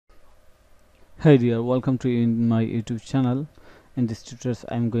Hey dear, welcome to my YouTube channel. In this tutorial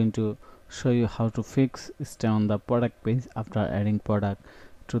I am going to show you how to stay on the product page after adding product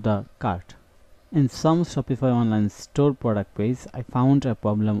to the cart. In some Shopify online store product page, I found a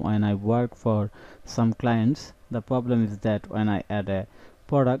problem when I work for some clients. The problem is that when I add a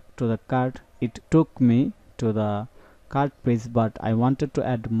product to the cart, it took me to the cart page, but I wanted to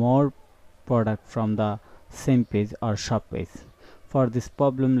add more product from the same page or shop page. For this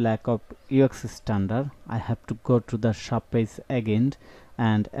problem lack of UX standard, I have to go to the shop page again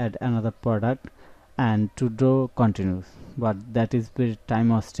and add another product and to do continues, but that is very time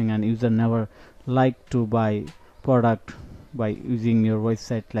wasting and user never like to buy product by using your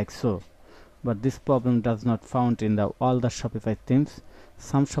website like so. But this problem does not found in all the Shopify themes.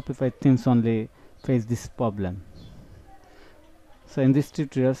 Some Shopify themes only face this problem. So in this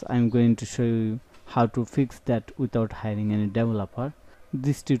tutorials I am going to show you how to fix that without hiring any developer.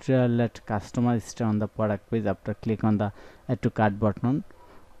 This tutorial let customers stay on the product page after click on the add to cart button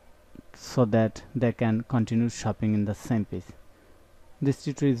so that they can continue shopping in the same page. This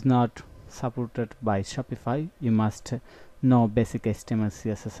tutorial is not supported by Shopify. You must know basic HTML,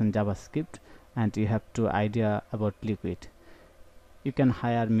 CSS and JavaScript, and you have to idea about Liquid. You can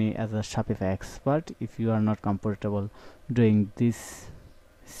hire me as a Shopify expert if you are not comfortable doing this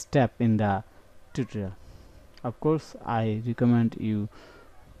step in the tutorial. Of course, I recommend you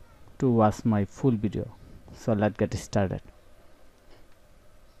to watch my full video. So let's get started.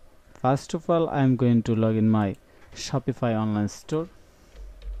 First of all, I am going to log in my Shopify online store.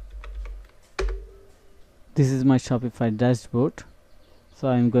 This is my Shopify dashboard. So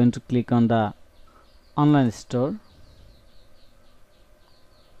I am going to click on the online store.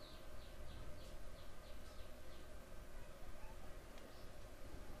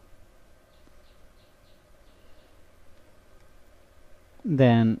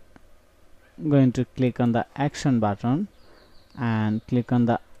 Then going to click on the action button and click on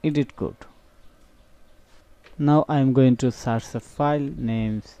the edit code. Now I am going to search a file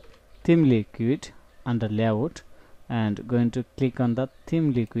named theme liquid under layout and going to click on the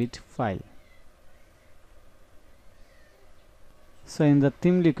theme liquid file. So in the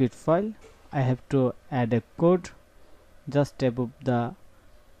theme liquid file I have to add a code just above the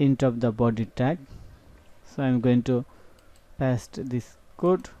int of the body tag. So I am going to paste this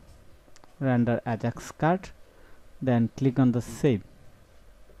code, render Ajax cart, then click on the save.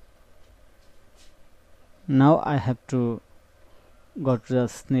 Now I have to go to the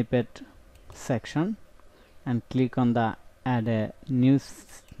snippet section and click on the add a new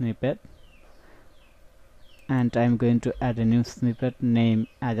snippet, and I'm going to add a new snippet name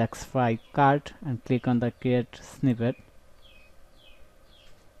Ajax fry cart and click on the create snippet.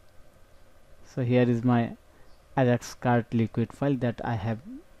 So here is my Ajax cart liquid file that I have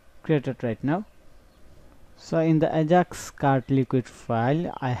created right now. So in the Ajax cart liquid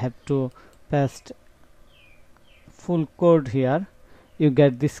file I have to paste full code here. You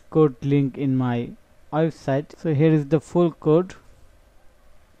get this code link in my website. So here is the full code.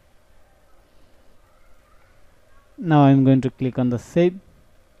 Now I'm going to click on the save.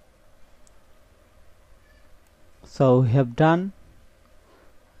 So we have done.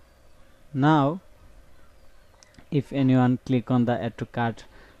 Now if anyone click on the add to cart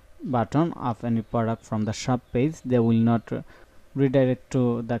button of any product from the shop page, they will not redirect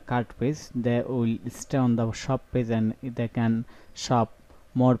to the cart page. They will stay on the shop page and they can shop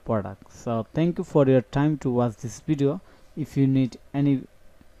more products. So thank you for your time to watch this video. If you need any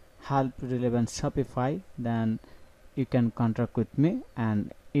help relevant Shopify, then you can contact with me,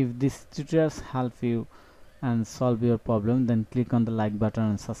 and if these tutorials help you and solve your problem, then click on the like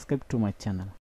button and subscribe to my channel.